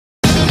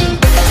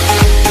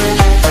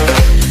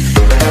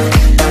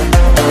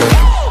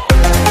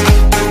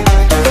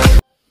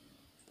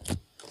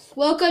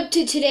welcome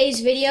to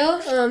today's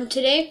video.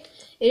 Today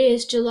it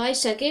is July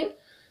 2nd.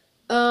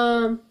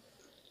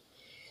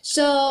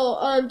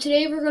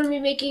 Today we're going to be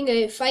making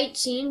a fight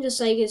scene,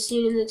 just like it's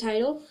seen in the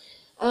title.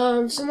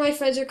 Some of my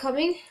friends are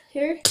coming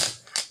here.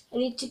 I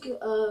need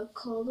to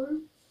call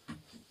them.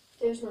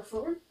 There's my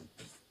phone.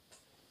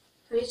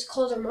 I need to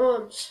call their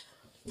moms.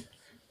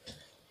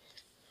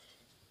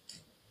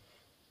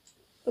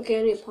 Okay,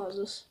 I need to pause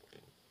this.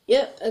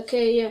 Yep,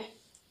 okay, yeah.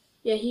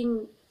 Yeah, he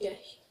can, yeah.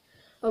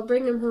 I'll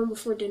bring him home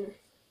before dinner.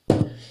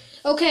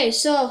 Okay,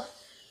 so,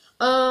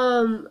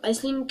 I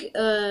think,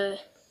 one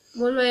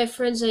of my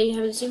friends that you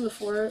haven't seen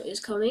before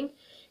is coming.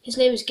 His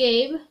name is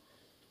Gabe.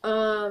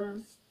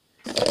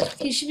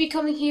 He should be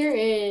coming here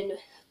in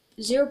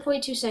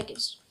 0.2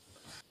 seconds.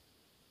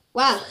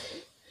 Wow,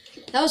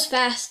 that was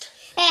fast.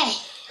 Hey.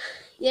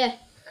 Yeah.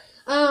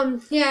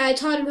 Yeah, I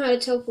taught him how to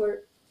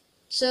teleport.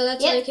 So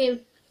that's why I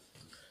came.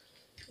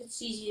 It's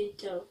easy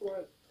to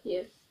teleport.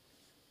 Yeah.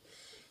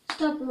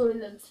 Stop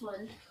ruining them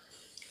fun.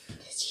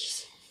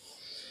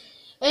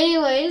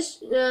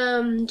 Anyways,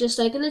 just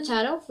like in the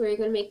title, we're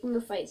gonna make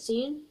a fight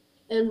scene.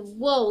 And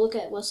whoa, look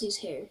at Wesley's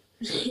hair.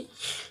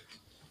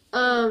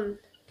 Also,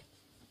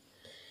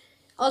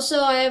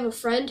 I have a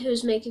friend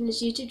who's making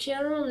this YouTube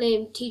channel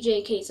named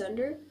TJK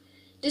Thunder.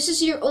 This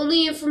is your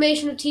only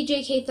information of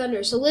TJK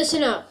Thunder, so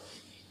listen up.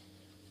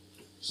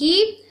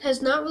 He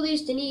has not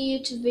released any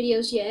YouTube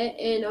videos yet,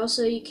 and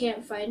also you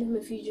can't find him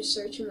if you just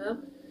search him up.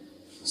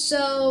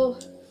 So,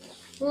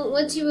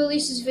 once he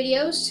releases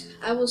videos,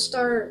 I will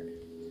start,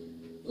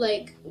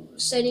 like,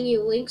 sending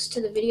you links to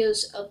the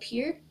videos up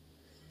here.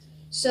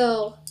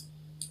 So,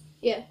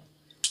 yeah,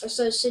 I'll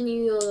start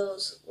sending you all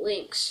those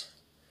links.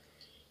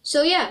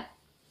 So, yeah,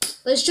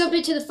 let's jump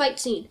into the fight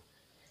scene.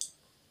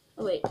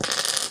 Oh, wait.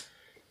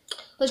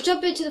 Let's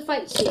jump into the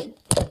fight scene.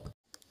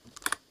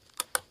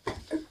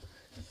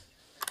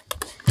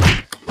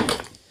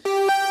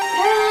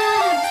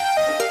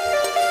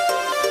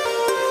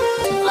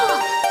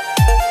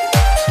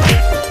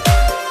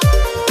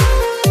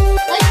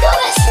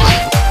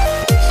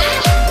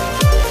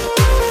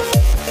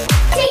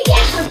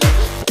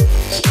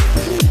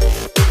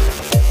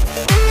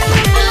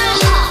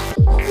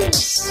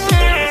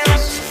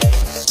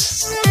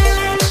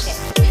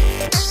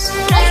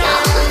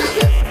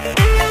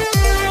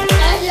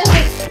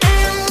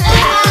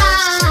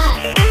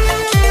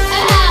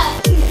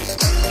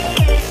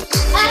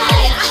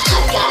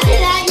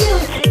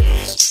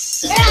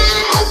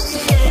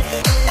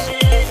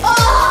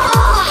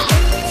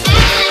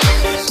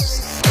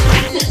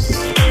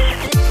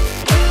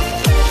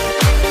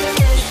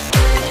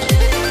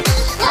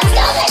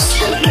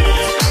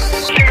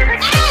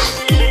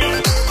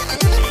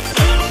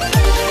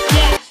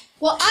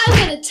 Well, I'm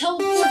gonna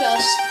teleport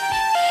us.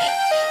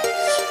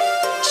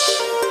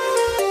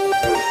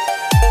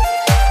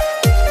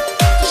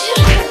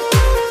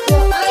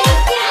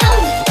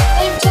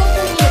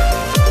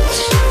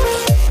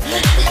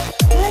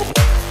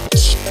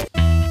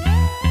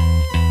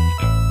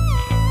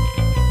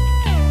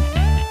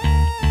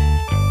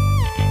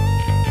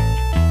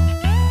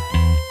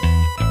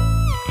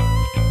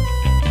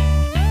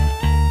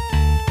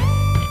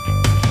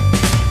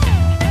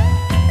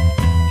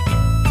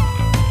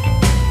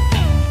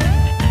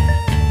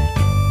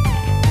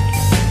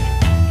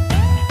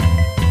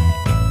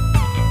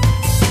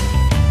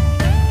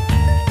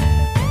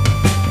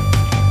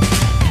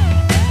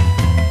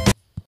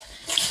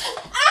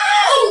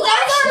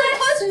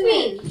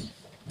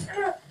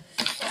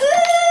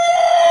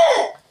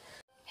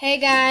 Hey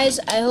guys,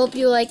 I hope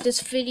you like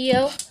this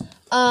video.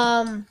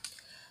 So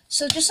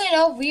just so you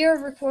know, we are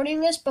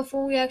recording this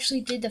before we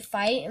actually did the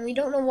fight, and we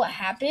don't know what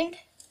happened.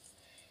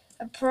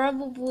 I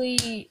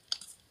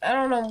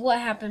don't know what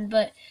happened,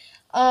 but,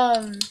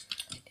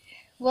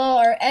 well,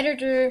 our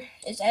editor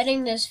is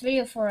editing this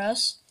video for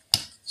us,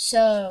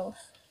 so,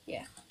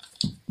 yeah.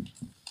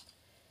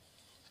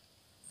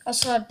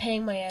 Also, I'm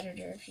paying my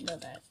editor, if you know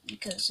that,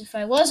 because if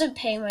I wasn't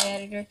paying my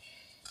editor,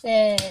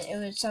 then it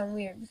would sound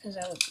weird because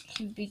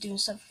he would be doing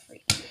stuff for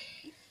free.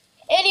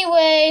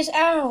 Anyways,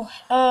 I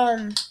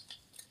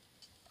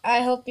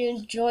hope you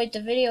enjoyed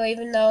the video,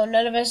 even though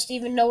none of us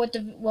even know what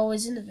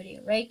was in the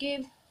video, right,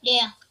 Gabe?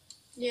 Yeah.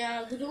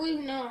 Yeah, we don't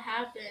even know what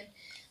happened.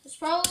 It's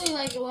probably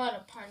like a lot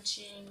of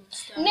punching and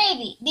stuff.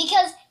 Maybe,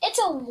 because it's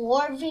a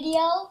war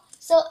video,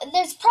 so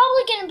there's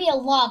probably gonna be a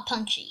lot of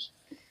punching.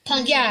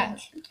 Yeah.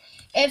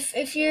 If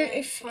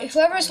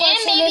whoever's watching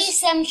and maybe this,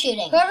 some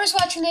shooting. Whoever's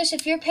watching this,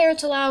 if your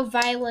parents allow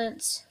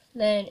violence,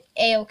 then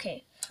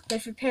A-okay. But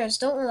if your parents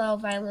don't allow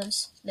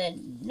violence,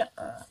 then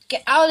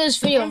get out of this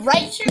video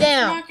right now. It's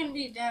not gonna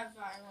be that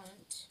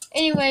violent.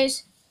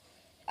 Anyways,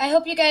 I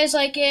hope you guys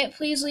like it.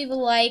 Please leave a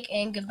like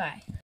and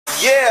goodbye.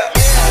 Yeah.